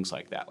properties or things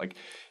like that. Like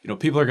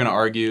people are going to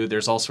argue.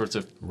 There's all sorts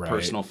of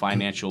personal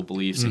financial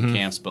beliefs and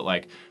camps, but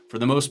like for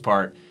the most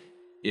part,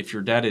 if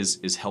your debt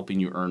is helping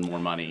you earn more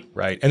money.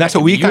 Right. And that's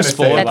what we kind of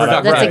say.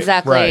 That's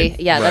exactly,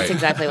 that's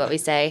exactly what we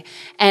say.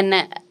 And,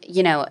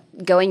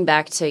 going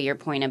back to your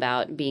point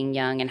about being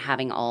young and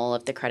having all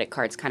of the credit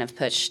cards kind of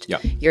pushed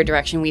your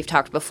direction, we've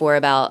talked before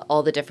about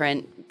all the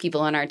different people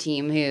on our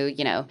team who,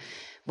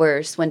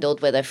 were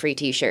swindled with a free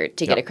T-shirt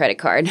to get a credit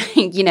card,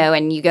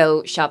 and you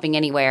go shopping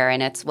anywhere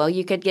and it's,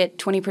 you could get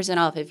 20%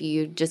 off if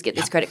you just get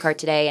this credit card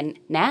today. And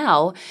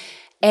now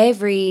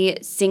every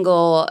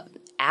single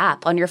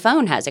app on your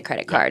phone has a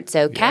credit card.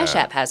 So Cash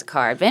App has a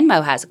card,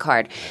 Venmo has a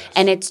card,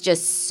 and it's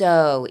just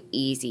so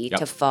easy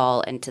to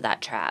fall into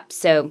that trap.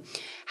 So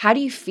how do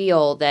you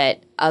feel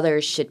that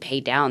others should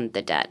pay down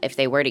the debt if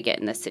they were to get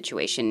in this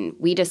situation?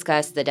 We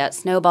discussed the debt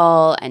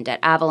snowball and debt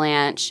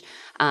avalanche,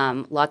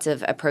 lots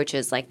of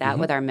approaches like that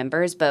with our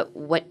members, but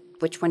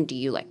which one do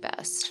you like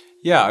best?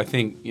 Yeah, I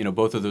think,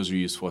 both of those are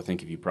useful. I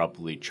think if you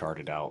properly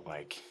chart it out,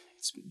 like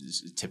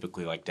it's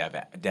typically like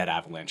debt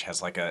avalanche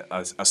has like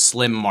a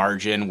slim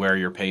margin where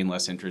you're paying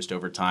less interest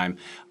over time.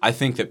 I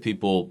think that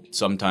people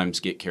sometimes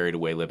get carried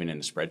away living in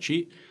a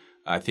spreadsheet.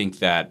 I think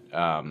that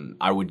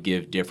I would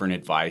give different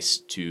advice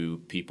to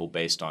people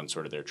based on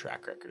sort of their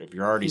track record. If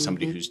you're already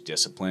somebody who's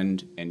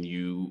disciplined and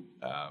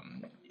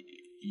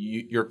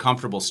you're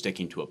comfortable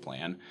sticking to a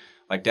plan,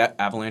 like debt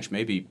avalanche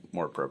may be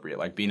more appropriate.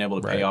 Like being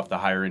able to pay off the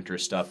higher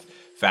interest stuff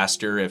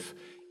faster.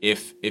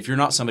 If you're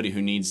not somebody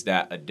who needs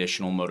that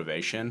additional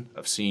motivation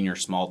of seeing your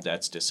small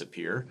debts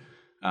disappear,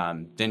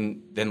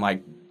 then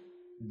like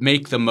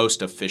take the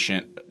most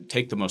efficient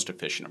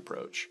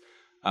approach.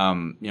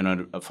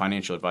 A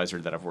financial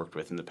advisor that I've worked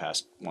with in the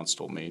past once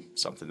told me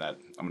something that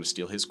I'm going to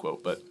steal his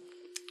quote, but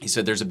he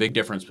said there's a big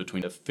difference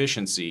between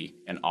efficiency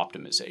and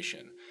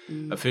optimization.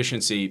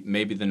 Efficiency,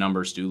 maybe the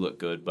numbers do look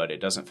good, but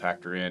it doesn't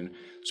factor in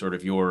sort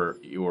of your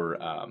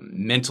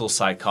mental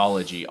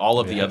psychology, all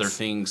of the other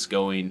things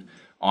going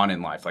on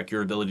in life, like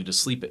your ability to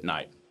sleep at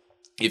night,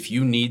 if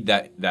you need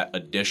that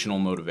additional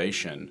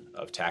motivation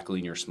of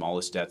tackling your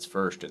smallest debts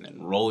first and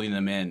then rolling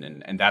them in,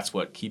 and that's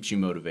what keeps you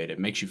motivated,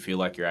 makes you feel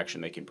like you're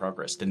actually making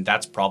progress, then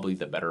that's probably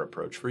the better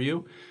approach for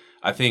you.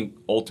 I think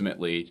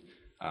ultimately,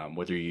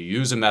 whether you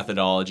use a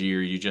methodology or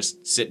you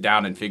just sit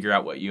down and figure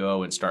out what you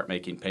owe and start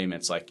making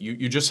payments, like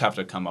you just have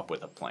to come up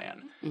with a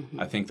plan.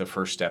 I think the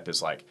first step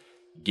is like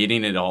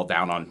getting it all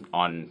down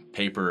on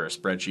paper or a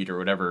spreadsheet or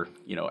whatever,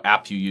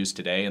 app you use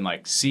today, and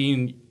like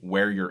seeing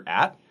where you're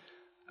at.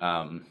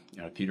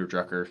 Peter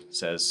Drucker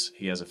says,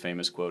 he has a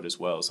famous quote as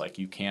well. It's like,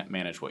 you can't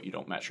manage what you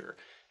don't measure.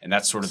 And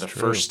that's sort of the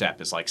first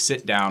step, is like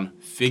sit down,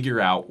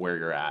 figure out where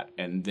you're at,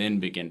 and then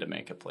begin to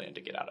make a plan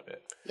to get out of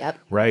it. Yep.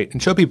 Right.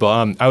 And show people,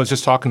 I was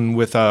just talking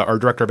with our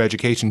director of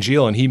education,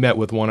 Jill, and he met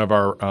with one of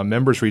our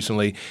members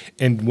recently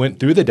and went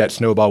through the debt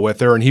snowball with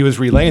her. And he was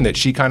relaying that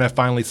she kind of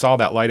finally saw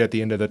that light at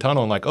the end of the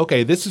tunnel and like,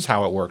 okay, this is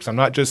how it works. I'm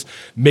not just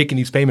making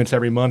these payments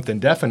every month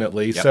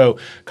indefinitely. Yep. So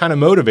kind of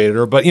motivated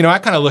her. But, I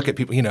kind of look at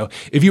people,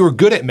 if you were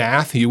good at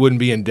math, you wouldn't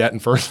be in debt in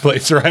first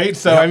place, right?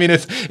 So, I mean,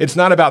 it's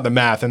not about the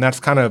math. And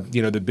that's kind of,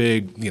 the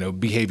big,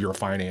 behavioral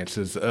finance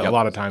is a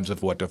lot of times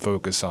of what to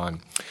focus on.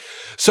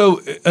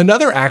 So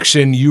another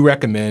action you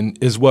recommend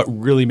is what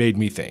really made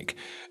me think.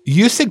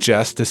 You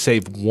suggest to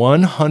save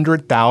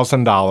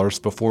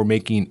 $100,000 before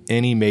making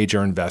any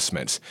major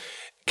investments.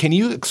 Can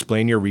you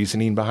explain your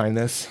reasoning behind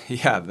this?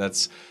 Yeah,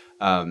 that's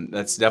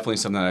definitely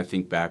something that I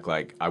think back,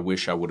 like I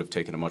wish I would have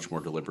taken a much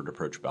more deliberate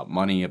approach about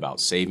money,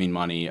 about saving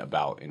money,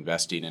 about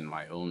investing in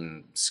my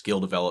own skill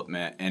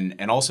development,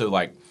 and also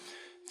like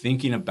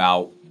thinking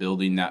about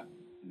building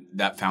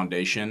that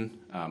foundation.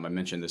 I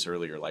mentioned this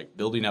earlier, like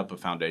building up a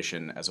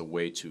foundation as a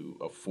way to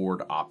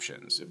afford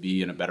options,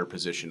 be in a better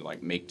position to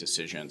like make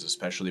decisions,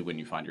 especially when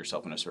you find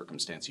yourself in a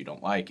circumstance you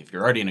don't like. If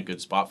you're already in a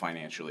good spot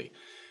financially,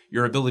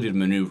 your ability to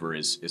maneuver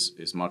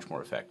is much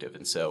more effective.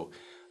 And so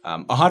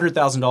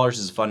 $100,000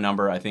 is a fun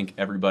number. I think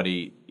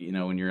everybody,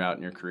 when you're out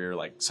in your career,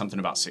 like something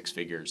about six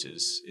figures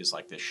is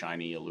like this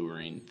shiny,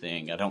 alluring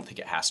thing. I don't think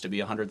it has to be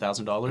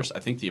 $100,000. I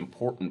think the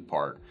important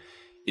part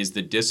is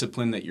the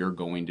discipline that you're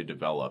going to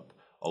develop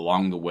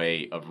along the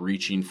way of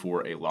reaching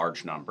for a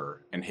large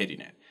number and hitting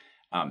it.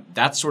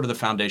 That's sort of the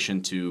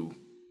foundation to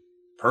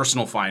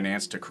personal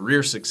finance, to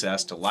career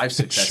success, to life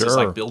success. Sure. It's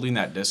like building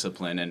that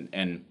discipline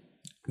and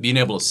being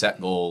able to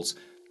set goals,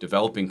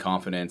 developing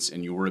confidence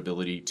in your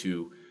ability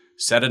to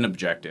set an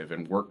objective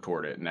and work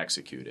toward it and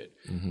execute it.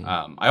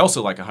 Mm-hmm. I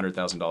also like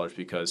 $100,000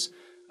 because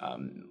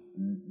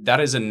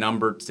that is a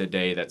number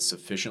today that's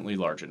sufficiently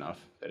large enough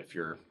that if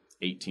you're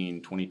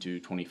 18, 22,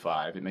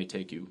 25, it may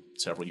take you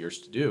several years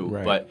to do,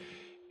 right. But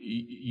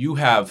you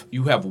have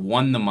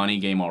won the money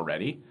game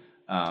already.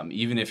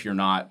 Even if you're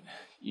not,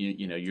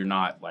 you're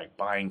not like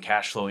buying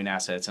cash flowing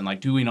assets and like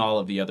doing all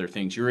of the other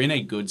things, you're in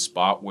a good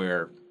spot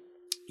where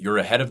you're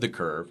ahead of the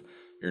curve.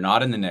 You're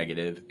not in the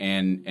negative,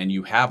 and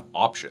you have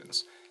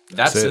options.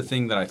 That's the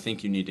thing that I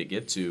think you need to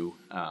get to.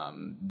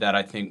 That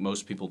I think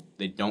most people,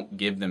 they don't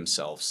give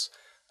themselves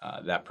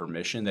that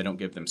permission. They don't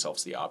give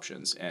themselves the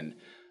options. And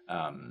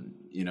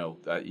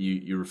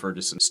you referred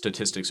to some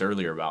statistics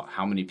earlier about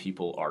how many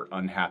people are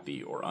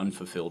unhappy or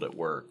unfulfilled at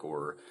work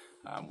or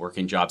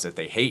working jobs that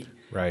they hate.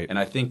 Right. And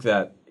I think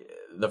that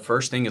the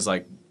first thing is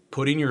like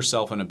putting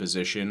yourself in a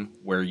position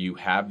where you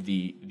have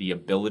the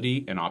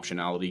ability and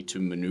optionality to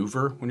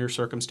maneuver when your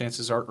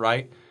circumstances aren't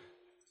right.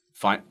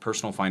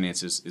 Personal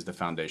finance is the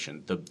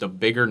foundation. The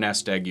bigger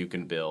nest egg you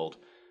can build,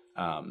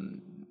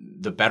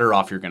 the better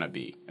off you're going to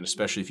be. And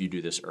especially if you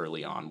do this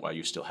early on while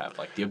you still have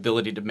like the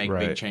ability to make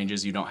big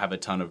changes. You don't have a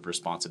ton of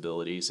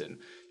responsibilities and,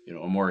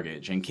 a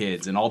mortgage and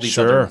kids and all these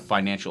other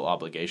financial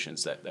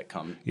obligations that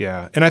come.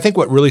 Yeah. And I think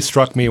what really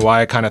struck me,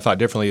 why I kind of thought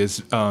differently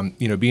is,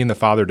 being the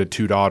father to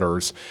two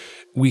daughters,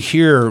 we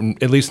hear,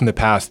 at least in the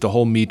past, the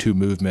whole Me Too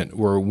movement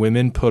where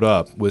women put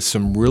up with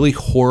some really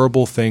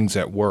horrible things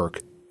at work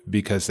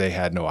because they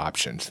had no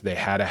options. They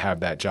had to have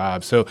that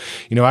job. So,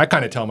 I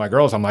kind of tell my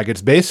girls, I'm like,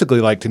 it's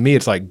basically like, to me,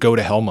 it's like go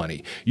to hell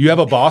money. You have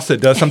a boss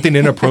that does something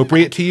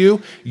inappropriate to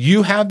you.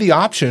 You have the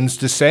options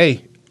to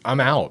say, I'm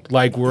out.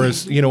 Like,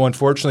 whereas,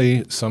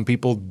 unfortunately, some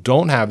people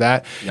don't have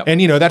that. Yep.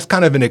 And, that's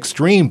kind of an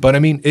extreme, but I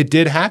mean, it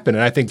did happen.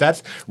 And I think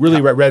that's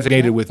really what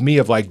resonated with me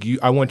of like,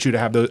 I want you to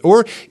have those,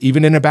 or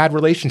even in a bad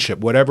relationship,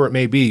 whatever it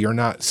may be, you're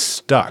not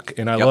stuck.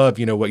 And I love,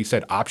 what you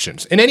said,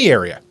 options in any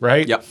area,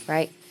 right? Yep.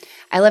 Right.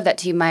 I love that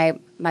too.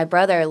 My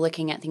brother,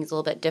 looking at things a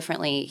little bit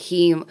differently,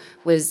 he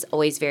was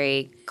always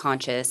very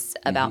conscious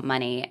about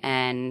money.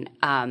 And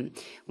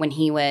when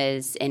he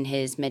was in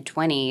his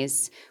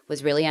mid-20s,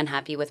 was really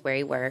unhappy with where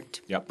he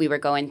worked. Yep. We were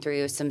going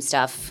through some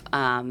stuff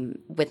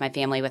with my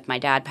family, with my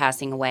dad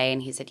passing away.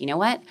 And he said, you know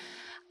what?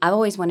 I've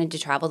always wanted to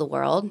travel the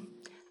world.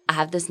 I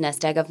have this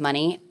nest egg of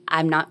money.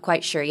 I'm not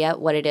quite sure yet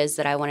what it is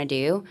that I want to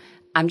do.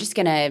 I'm just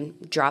going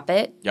to drop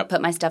it,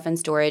 put my stuff in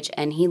storage.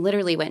 And he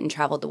literally went and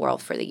traveled the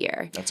world for the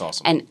year. That's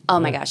awesome. And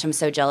oh my gosh, I'm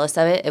so jealous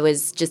of it. It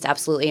was just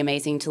absolutely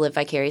amazing to live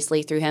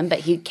vicariously through him. But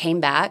he came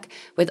back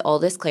with all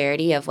this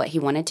clarity of what he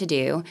wanted to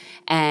do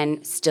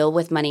and still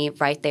with money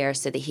right there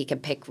so that he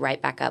could pick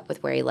right back up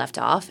with where he left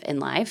off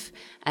in life.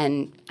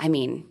 And I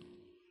mean,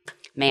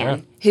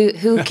 man,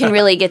 who can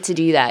really get to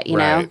do that, you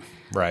know?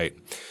 Right.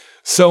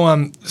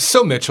 So,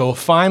 so Mitchell,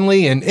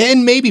 finally,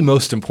 and maybe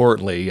most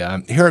importantly,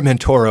 here at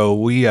Mentoro,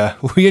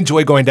 we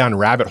enjoy going down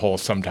rabbit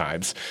holes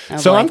sometimes.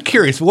 So boy. I'm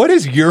curious, what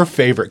is your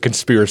favorite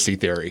conspiracy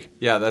theory?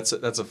 Yeah, that's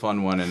a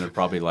fun one, and there are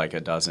probably like a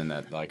dozen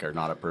that like are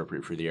not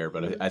appropriate for the air.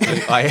 But I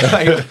think I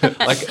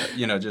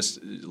like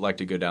just like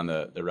to go down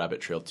the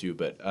rabbit trail too.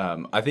 But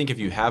I think if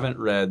you haven't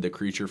read The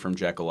Creature from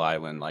Jekyll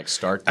Island, like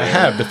start there. I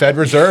have the Fed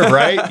Reserve,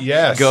 right?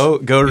 Yes. Go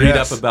read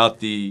Yes. up about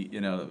the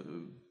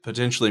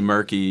potentially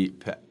murky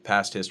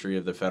past history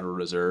of the Federal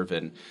Reserve,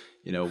 and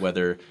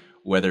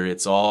whether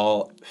it's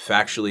all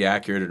factually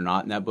accurate or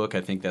not in that book.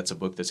 I think that's a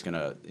book that's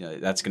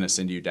gonna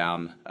send you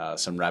down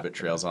some rabbit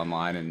trails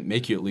online and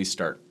make you at least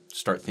start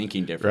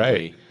thinking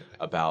differently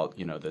about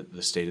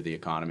the state of the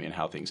economy and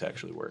how things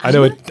actually work. I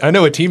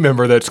know a team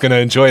member that's going to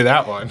enjoy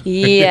that one.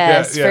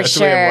 Yes, Yeah, for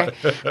so we have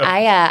sure.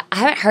 I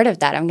haven't heard of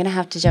that. I'm going to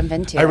have to jump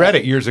into it. I read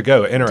it years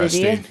ago.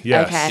 Interesting. Did you?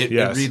 Yes. Okay.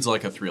 It reads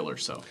like a thriller,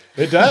 so.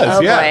 It does,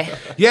 Oh, yeah. boy.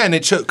 Yeah, and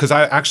it showed, because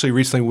I actually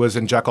recently was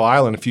in Jekyll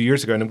Island a few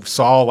years ago and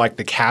saw like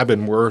the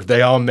cabin where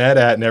they all met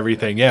at and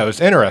everything. Yeah, it was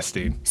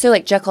interesting. So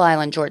like Jekyll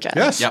Island, Georgia.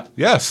 Yes, Yep.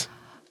 yes.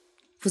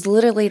 Was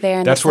literally there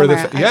in That's the where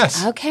summer.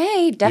 yes.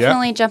 Okay,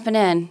 definitely jumping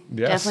in.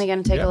 Yes. Definitely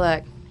going to take Yep. a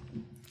look.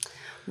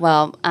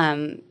 Well,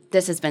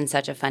 this has been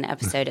such a fun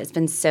episode. It's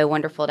been so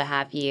wonderful to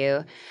have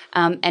you.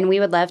 And we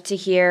would love to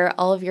hear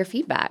all of your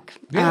feedback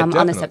Yeah, on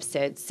this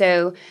definitely. episode.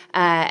 So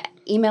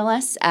email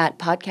us at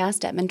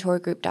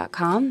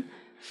podcast@mentorgroup.com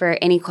for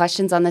any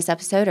questions on this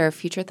episode or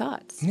future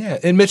thoughts. Yeah,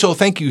 and Mitchell,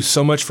 thank you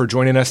so much for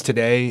joining us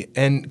today.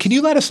 And can you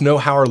let us know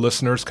how our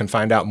listeners can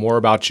find out more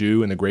about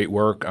you and the great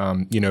work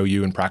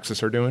you and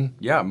Praxis are doing?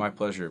 Yeah, my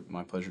pleasure.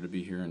 My pleasure to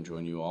be here and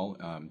join you all.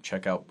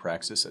 Check out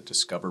Praxis at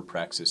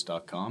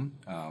discoverpraxis.com.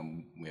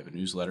 We have a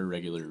newsletter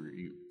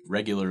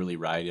regularly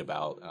write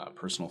about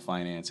personal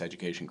finance,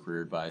 education,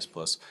 career advice,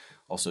 plus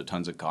also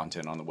tons of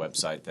content on the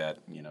website that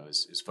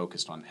is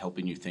focused on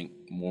helping you think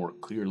more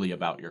clearly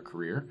about your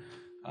career.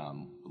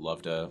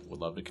 Would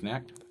love to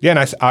connect. Yeah,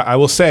 and I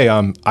will say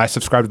I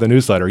subscribe to the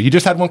newsletter. You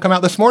just had one come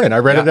out this morning. I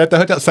read it at the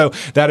hotel. So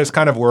that is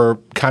kind of where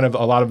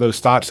a lot of those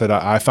thoughts that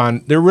I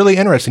find they're really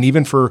interesting,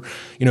 even for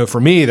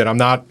me that I'm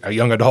not a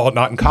young adult,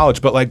 not in college,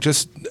 but like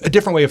just a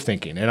different way of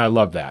thinking. And I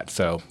love that.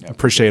 So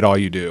appreciate all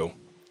you do.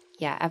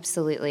 Yeah,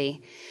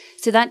 absolutely.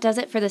 So that does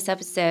it for this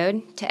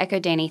episode. To echo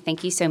Danny,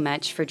 thank you so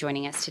much for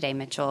joining us today,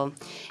 Mitchell.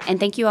 And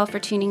thank you all for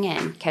tuning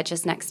in. Catch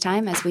us next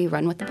time as we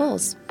run with the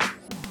Bulls.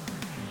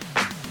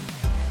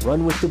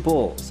 Run with the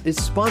Bulls is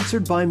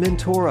sponsored by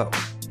Mentoro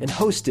and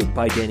hosted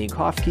by Danny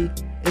Kofke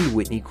and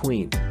Whitney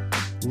Queen.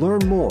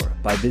 Learn more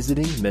by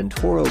visiting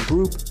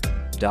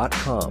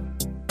mentorogroup.com.